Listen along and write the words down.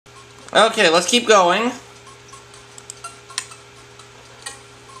Okay, let's keep going.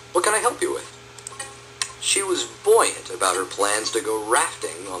 What can I help you with? She was buoyant about her plans to go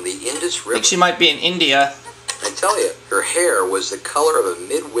rafting on the Indus I River. think she might be in India. I tell you, her hair was the color of a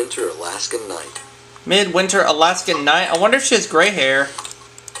midwinter Alaskan night. Midwinter Alaskan night? I wonder if she has gray hair.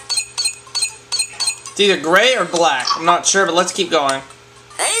 It's either gray or black. I'm not sure, but let's keep going.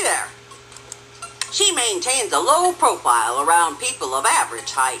 Hey there. She maintains a low profile around people of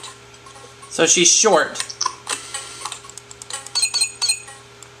average height. So she's short.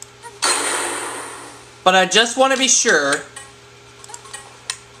 But I just want to be sure.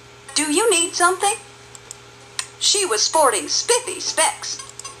 Do you need something? She was sporting spiffy specs.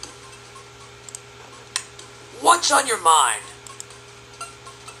 What's on your mind?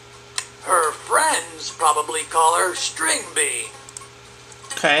 Her friends probably call her String Bee.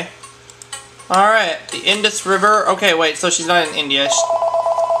 Okay. Alright, the Indus River. Okay, wait, so she's not in India.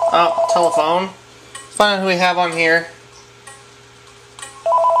 Oh, telephone. Let's find out who we have on here.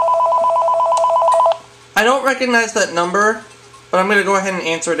 I don't recognize that number, but I'm going to go ahead and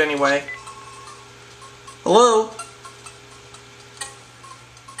answer it anyway. Hello?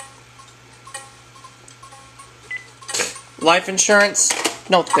 Life insurance?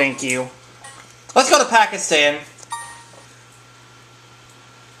 No, thank you. Let's go to Pakistan.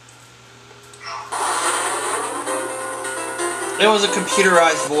 It was a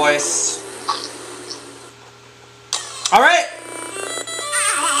computerized voice. Alright!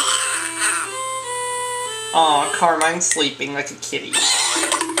 Aw, Carmine's sleeping like a kitty. Yes.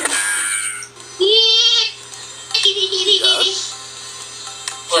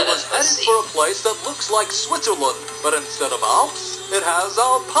 She was headed for a place that looks like Switzerland, but instead of Alps, it has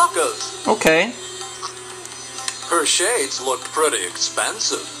alpacas. Okay. Her shades looked pretty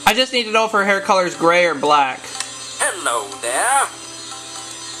expensive. I just need to know if her hair color is gray or black. Hello there.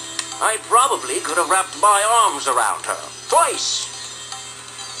 I probably could have wrapped my arms around her. Twice.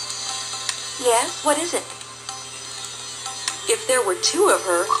 Yes, what is it? If there were two of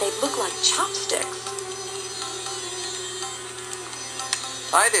her, they'd look like chopsticks.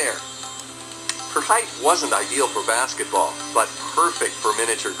 Hi there. Her height wasn't ideal for basketball, but perfect for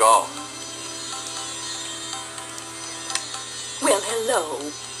miniature golf. Well,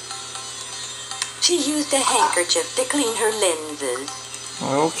 hello. She used a handkerchief to clean her lenses.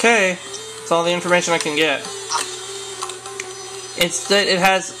 Okay. That's all the information I can get. It's that it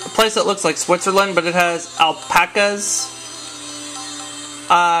has a place that looks like Switzerland, but it has alpacas.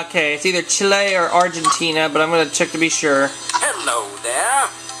 Okay, it's either Chile or Argentina, but I'm going to check to be sure. Hello there.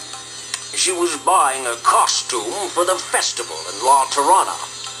 She was buying a costume for the festival in La Tirana.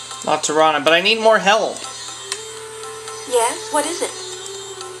 La Tirana, but I need more help. Yes, what is it?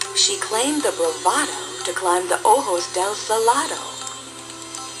 She claimed the bravado to climb the Ojos del Salado.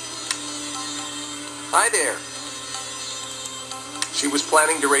 Hi there. She was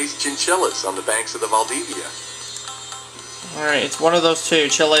planning to raise chinchillas on the banks of the Valdivia. Alright, it's one of those two,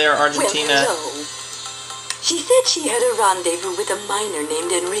 Chile or Argentina. Well, hello. She said she had a rendezvous with a miner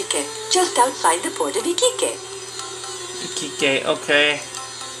named Enrique, just outside the port of Iquique. Iquique, okay.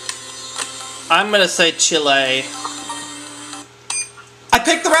 I'm gonna say Chile. I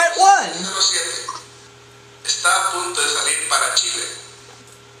picked the right one! Está a punto de salir para Chile.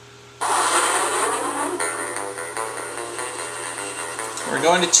 We're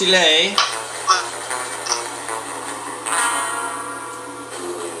going to Chile.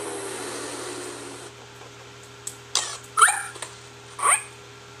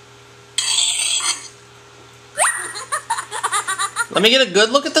 Let me get a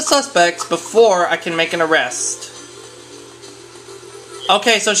good look at the suspects before I can make an arrest.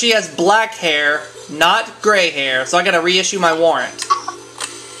 Okay, so she has black hair, not gray hair, so I gotta reissue my warrant.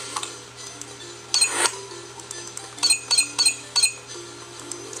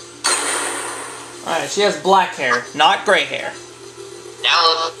 Alright, she has black hair, not gray hair.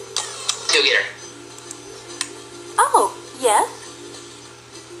 Now, go get her. Oh, yes?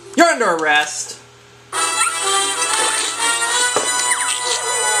 You're under arrest.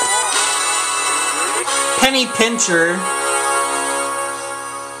 Penny Pincher.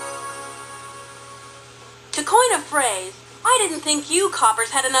 To coin a phrase, I didn't think you coppers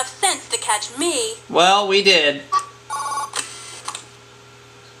had enough sense to catch me. Well, we did.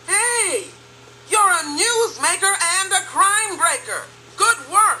 Hey! You're a newsmaker and a crime breaker. Good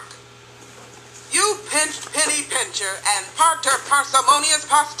work. You pinched Penny Pincher and parked her parsimonious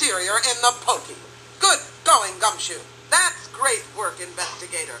posterior in the pokey. Good going, Gumshoe. That's great work,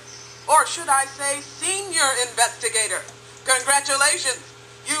 investigator. Or should I say senior investigator. Congratulations.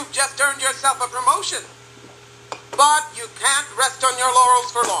 You've just earned yourself a promotion. But you can't rest on your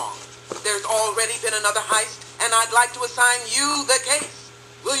laurels for long. There's already been another heist, and I'd like to assign you the case.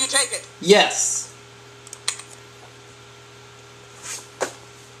 Will you take it? Yes.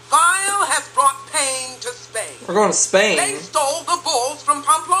 File has brought pain to Spain. We're going to Spain. They stole the bulls from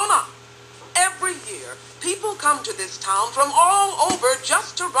Pamplona. Every year, people come to this town from all over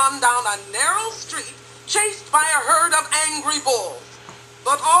just to run down a narrow street chased by a herd of angry bulls.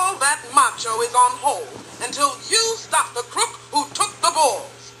 But all that macho is on hold until you stop the crook who took the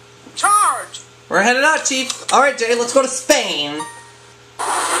bulls. Charge! We're headed out, Chief. Alright, Jay, let's go to Spain.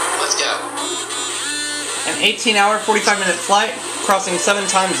 Let's go. An 18-hour, 45-minute flight, crossing 7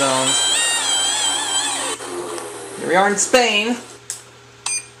 time zones. Here we are in Spain.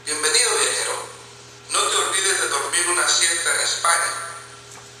 Bienvenido, viajero. No te olvides de dormir una siesta en España.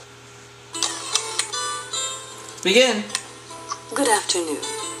 Begin. Good afternoon.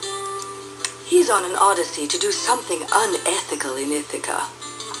 He's on an odyssey to do something unethical in Ithaca.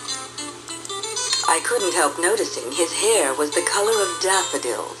 I couldn't help noticing his hair was the color of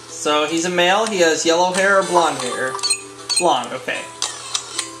daffodils. So he's a male, he has yellow hair or blonde hair? Blonde, okay.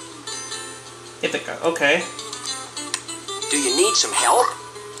 Ithaca, okay. Do you need some help?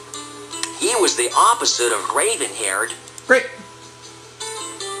 He was the opposite of raven-haired. Great.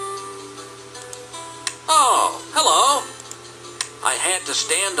 Oh, hello. I had to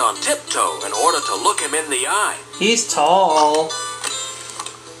stand on tiptoe in order to look him in the eye. He's tall.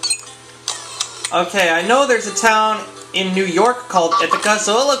 Okay, I know there's a town in New York called Ithaca,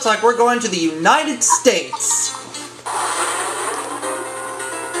 so it looks like we're going to the United States.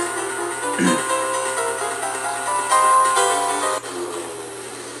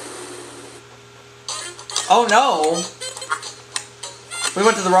 Oh no! We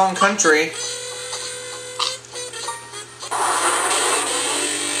went to the wrong country.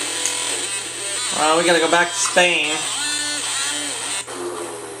 Well, we gotta go back to Spain.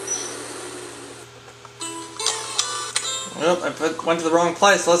 Nope, I went to the wrong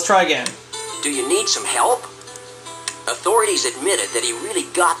place. Let's try again. Do you need some help? Authorities admitted that he really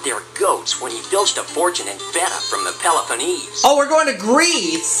got their goats when he filched a fortune in feta from the Peloponnese. Oh, we're going to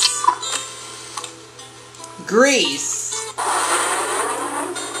Greece! Greece.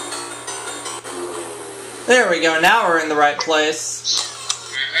 There we go. Now we're in the right place.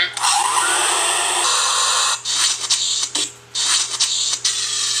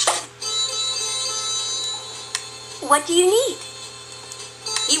 What do you need?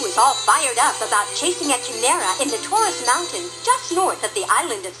 He was all fired up about chasing a chimera in the Taurus Mountains just north of the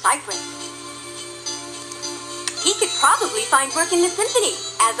island of Cyprus. He could probably find work in the symphony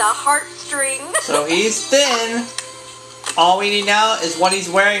as a heartstring. So he's thin. All we need now is what he's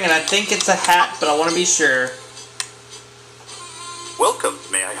wearing, and I think it's a hat, but I want to be sure. Welcome.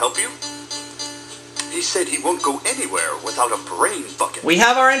 May I help you? He said he won't go anywhere without a brain bucket. We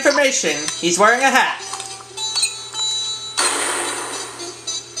have our information. He's wearing a hat.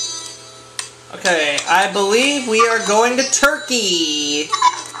 Okay, I believe we are going to Turkey.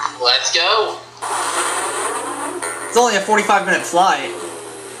 Let's go. It's only a 45-minute flight.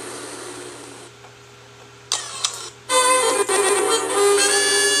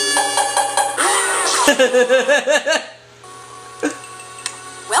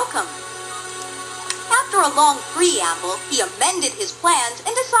 Welcome. After a long preamble, he amended his plans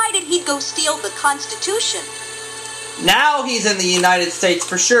and decided he'd go steal the Constitution. Now he's in the United States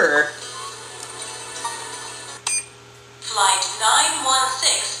for sure. Flight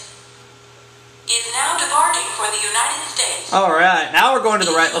 916 is now departing for the United States. Alright, now we're going to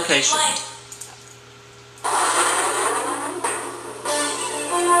the right location.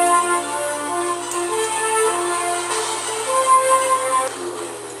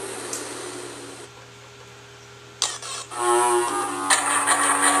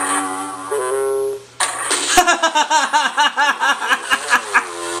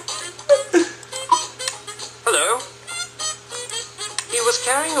 Hello. He was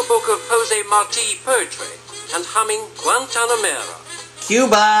carrying a book of Jose Marti poetry and humming Guantanamera.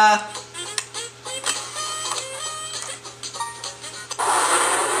 Cuba.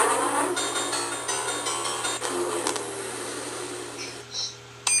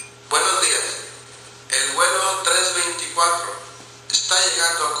 Buenos días. El vuelo 324 está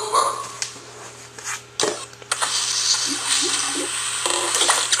llegando a Cuba.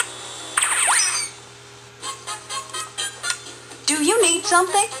 Do you need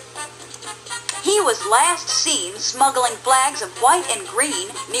something? He was last seen smuggling flags of white and green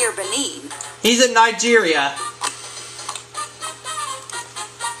near Benin. He's in Nigeria.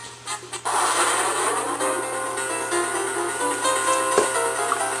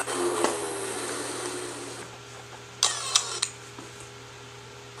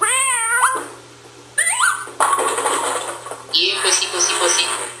 pussy.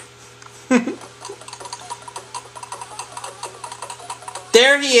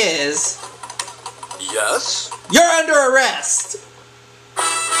 There he is. Yes? You're under arrest.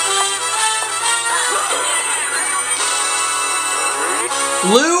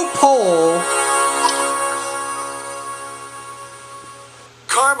 Loophole.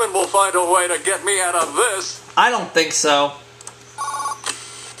 Carmen will find a way to get me out of this. I don't think so.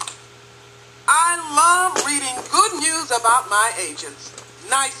 I love reading good news about my agents.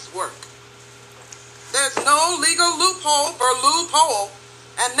 Nice work. There's no legal loophole for loophole,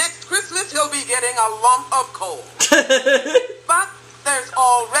 and next Christmas he'll be getting a lump of coal. But there's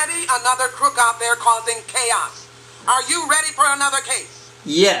already another crook out there causing chaos. Are you ready for another case?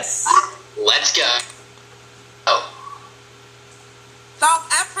 Yes. Let's go. Oh. South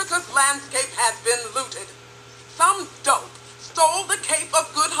Africa's landscape has been looted. Some dope stole the Cape of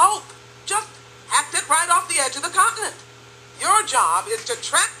Good Hope. Just hacked it right off the edge of the continent. Your job is to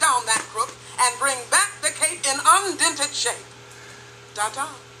track down that crook and bring back the Cape in undented shape. Ta-ta.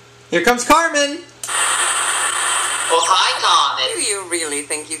 Here comes Carmen. Well, hi, Carmen. Do you really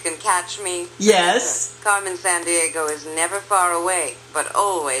think you can catch me? Yes. Carmen Sandiego is never far away, but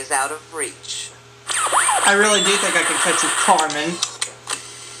always out of reach. I really do think I can catch you, Carmen.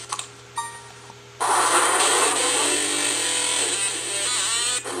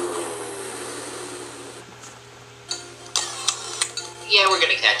 Yeah, we're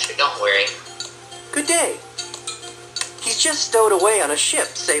gonna catch you, don't worry. Good day. He's just stowed away on a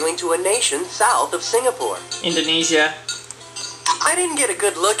ship sailing to a nation south of Singapore. Indonesia. I didn't get a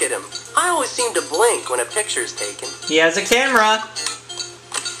good look at him. I always seem to blink when a picture's taken. He has a camera.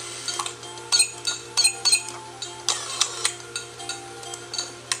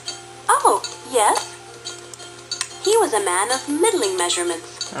 Oh, yes. He was a man of middling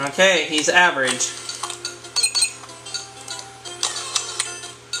measurements. Okay, he's average.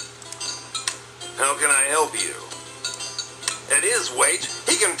 How can I help you? At his weight,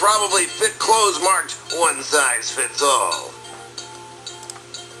 he can probably fit clothes marked one size fits all.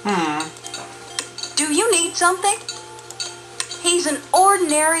 Do you need something? He's an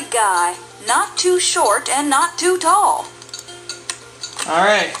ordinary guy, not too short and not too tall.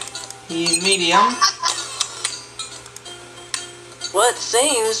 Alright. He's medium. What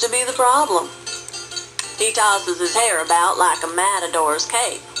seems to be the problem? He tosses his hair about like a matador's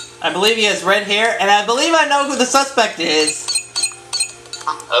cape. I believe he has red hair, and I believe I know who the suspect is.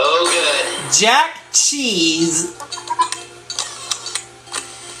 Oh, good. Jack Cheese.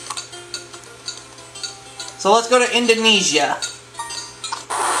 So let's go to Indonesia.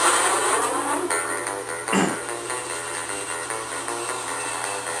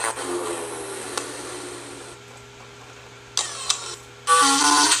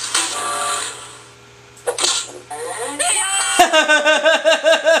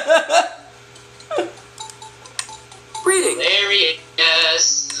 Reading. There he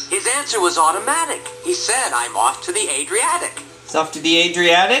is. His answer was automatic. He said, I'm off to the Adriatic. He's off to the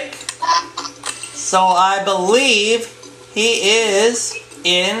Adriatic. So I believe he is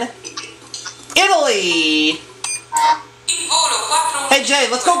in Italy. Hey Jay,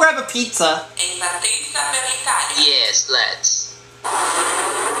 let's go grab a pizza. Yes, let's.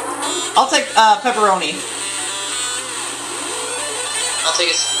 I'll take pepperoni. I'll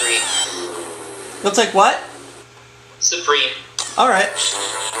take a Supreme. You'll take what? Supreme. Alright.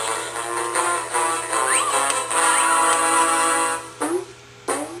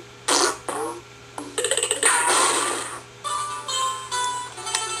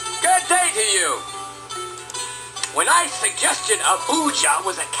 Good day to you. When I suggested Abuja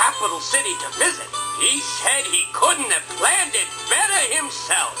was a capital city to visit, he said he couldn't have planned it better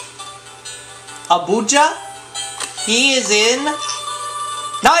himself. Abuja? He is in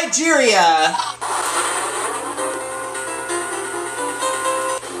Nigeria.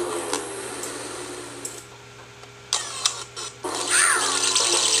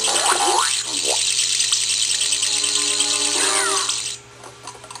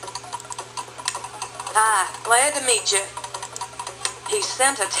 Hi, glad to meet you. He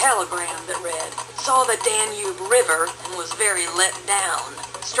sent a telegram that read, saw the Danube River and was very let down.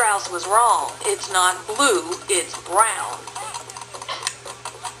 Strauss was wrong. It's not blue, it's brown.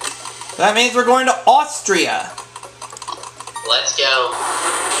 That means we're going to Austria. Let's go.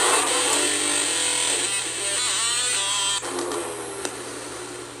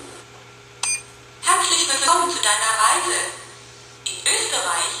 Herzlich willkommen zu deiner Reise. In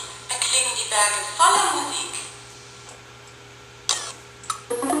Österreich erklingen die Berge voller Musik.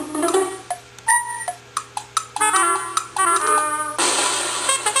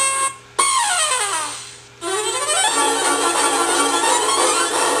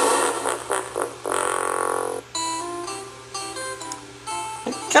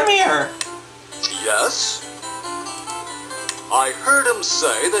 heard him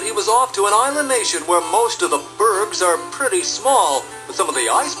say that he was off to an island nation where most of the bergs are pretty small, but some of the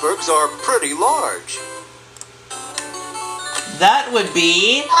icebergs are pretty large. That would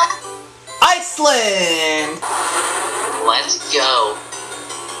be Iceland! Let's go.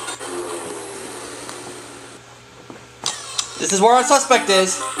 This is where our suspect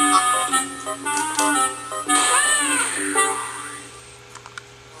is.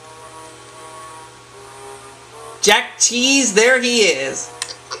 Jack Cheese, there he is.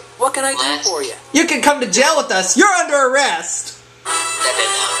 What can I do for you? You can come to jail with us. You're under arrest.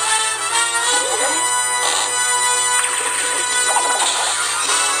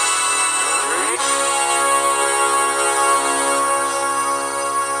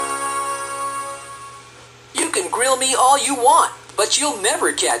 You can grill me all you want, but you'll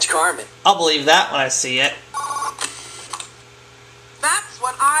never catch Carmen. I'll believe that when I see it. That's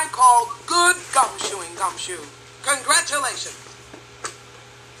what I call good gumshoeing, Gumshoe. Congratulations.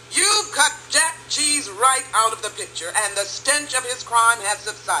 You cut Jack Cheese right out of the picture, and the stench of his crime has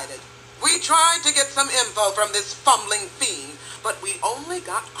subsided. We tried to get some info from this fumbling fiend, but we only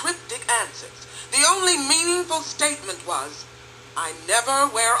got cryptic answers. The only meaningful statement was, I never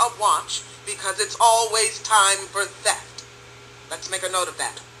wear a watch because it's always time for theft. Let's make a note of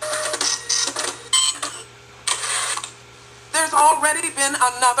that. There's already been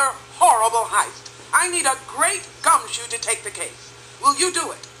another horrible heist. I need a great gumshoe to take the case. Will you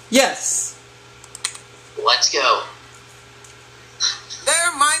do it? Yes. Let's go.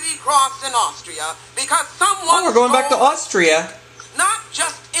 They're mighty cross in Austria because someone Oh, we're going back to stole- Austria. Not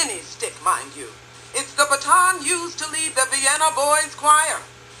just any stick, mind you. It's the baton used to lead the Vienna Boys Choir.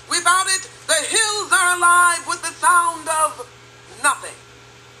 Without it, the hills are alive with the sound of nothing.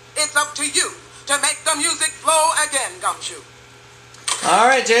 It's up to you to make the music flow again, Gumshoe.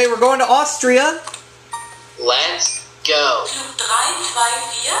 Alright, Jay, we're going to Austria. Let's go. Flug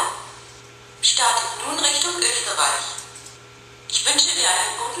 324 startet nun Richtung Österreich. Ich wünsche dir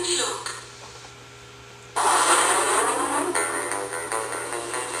einen guten Flug.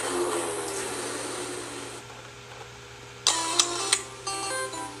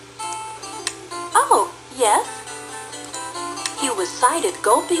 Oh, yes? He was sighted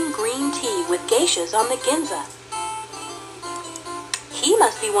gulping green tea with geishas on the Ginza. He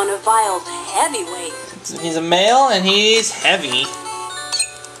must be one of Vile's heavyweights. He's a male and he's heavy.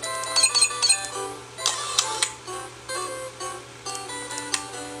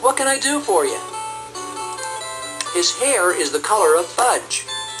 What can I do for you? His hair is the color of fudge.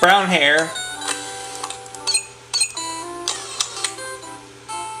 Brown hair.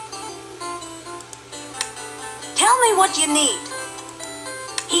 Tell me what you need.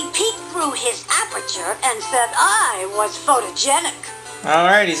 He peeked through his aperture and said I was photogenic.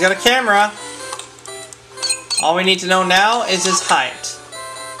 Alright, he's got a camera. All we need to know now is his height.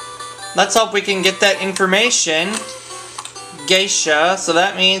 Let's hope we can get that information. Geisha, so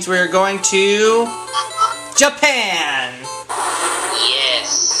that means we're going to Japan.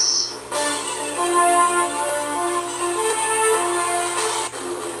 Yes.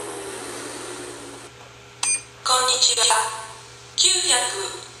 Konnichiwa.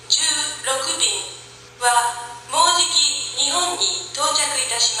 916便はもうじき日本に到着い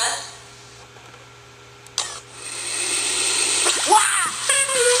たします。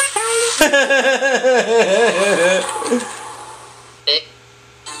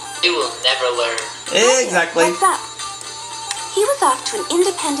They will never learn. Exactly. What's up? He was off to an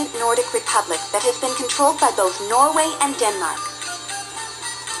independent Nordic republic that has been controlled by both Norway and Denmark.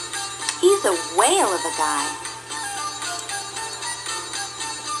 He's a whale of a guy.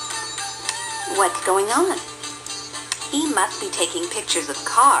 What's going on? He must be taking pictures of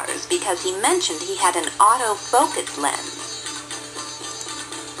cars because he mentioned he had an autofocus lens.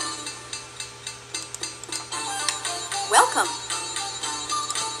 Welcome.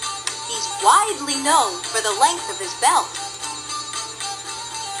 He's widely known for the length of his belt.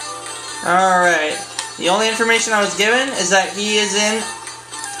 Alright. The only information I was given is that he is in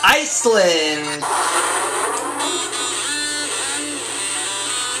Iceland.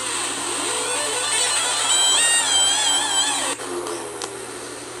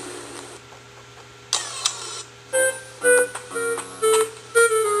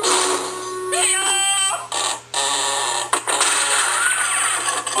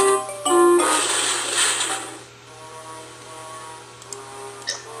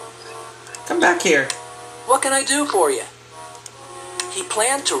 Come back here. What can I do for you? He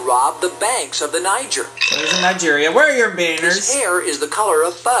planned to rob the banks of the Niger. He's in Nigeria. Where are your His banners? hair is the color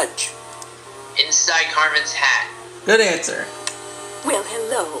of fudge. Inside Carmen's hat. Good answer. Well,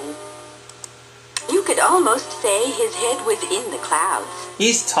 hello. You You could almost say his head was in the clouds.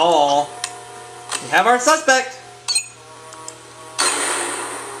 He's tall. We have our suspect.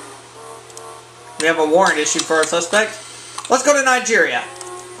 We have a warrant issued for our suspect. Let's go to Nigeria.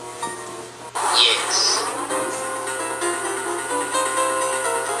 Yes.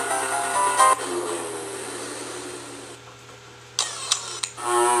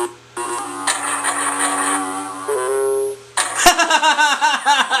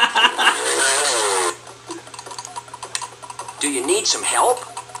 Do you need some help?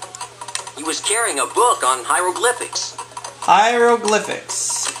 He was carrying a book on hieroglyphics.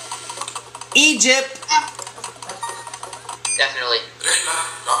 Hieroglyphics. Egypt. Definitely. رحلة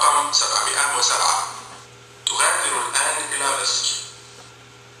رقم 707 تغادر الآن إلى مصر.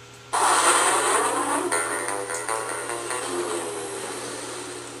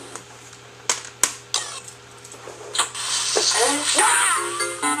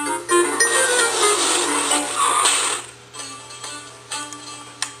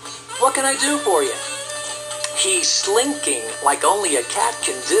 What can I do for you? He's slinking like only a cat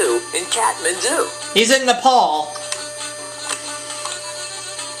can do in Kathmandu. He's in Nepal.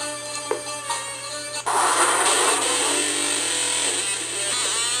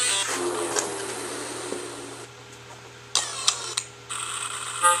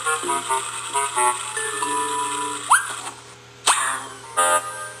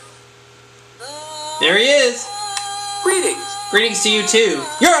 There he is. Greetings. Greetings to you too.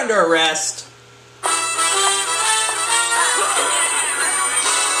 You're under arrest.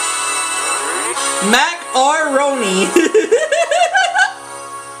 Macaroni.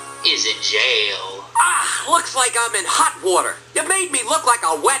 Is in jail. Ah, looks like I'm in hot water. You made me look like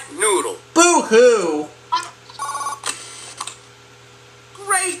a wet noodle. Boo-hoo.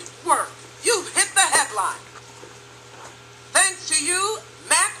 Great work. You've hit the headline. Thanks to you,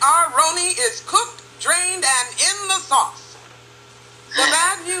 macaroni is cooked, drained, and in the sauce. The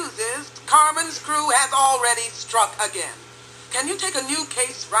bad news is Carmen's crew has already struck again. Can you take a new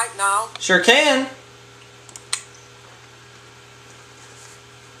case right now? Sure can.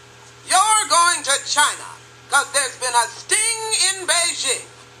 You're going to China, because there's been a sting in Beijing.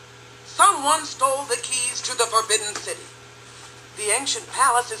 Someone stole the keys to the Forbidden City. The ancient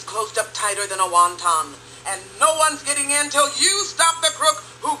palace is closed up tighter than a wonton, and no one's getting in till you stop the crook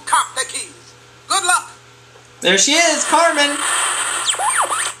who copped the keys. Good luck. There she is, Carmen.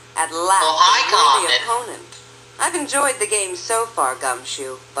 At last, Oh, hi, a worthy Carmen. opponent. I've enjoyed the game so far,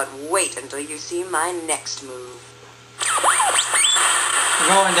 Gumshoe, but wait until you see my next move. We're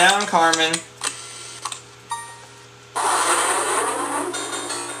going down, Carmen.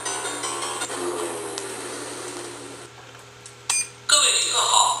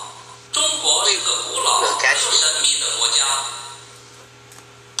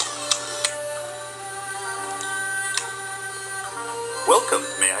 Welcome,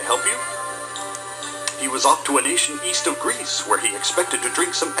 may I help you? He was off to a nation east of Greece where he expected to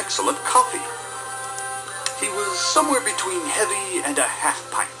drink some excellent coffee. He was somewhere between heavy and a half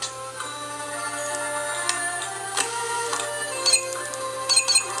pint.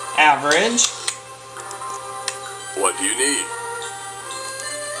 Average. What do you need?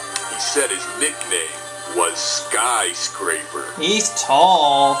 He said his nickname was Skyscraper. He's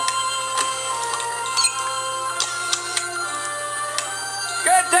tall.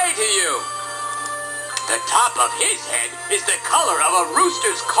 Good day to you. The top of his head is the color of a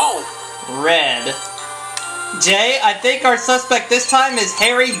rooster's comb. Red. Jay, I think our suspect this time is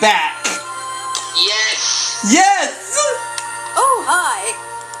Harry Back. Yes! Yes! Oh, hi.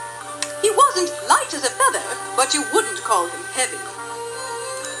 He wasn't light as a feather, but you wouldn't call him heavy.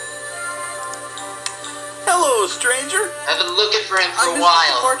 Hello, stranger. I've been looking for him I for a missed while.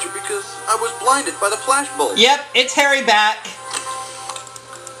 the departure because I was blinded by the flashbulb. Yep, it's Harry Back.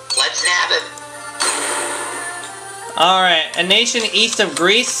 Let's nab him. Alright, a nation east of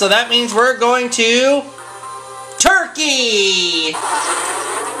Greece, so that means we're going to Turkey!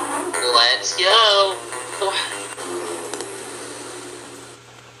 Let's go.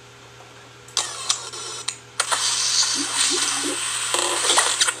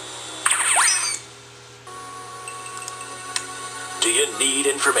 Do you need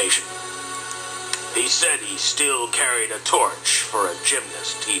information? He said he still carried a torch for a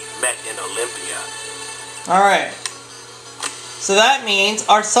gymnast he'd met in Olympia. Alright. So that means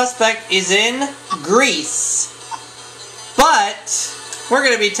our suspect is in Greece. But we're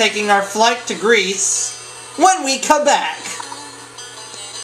going to be taking our flight to Greece when we come back.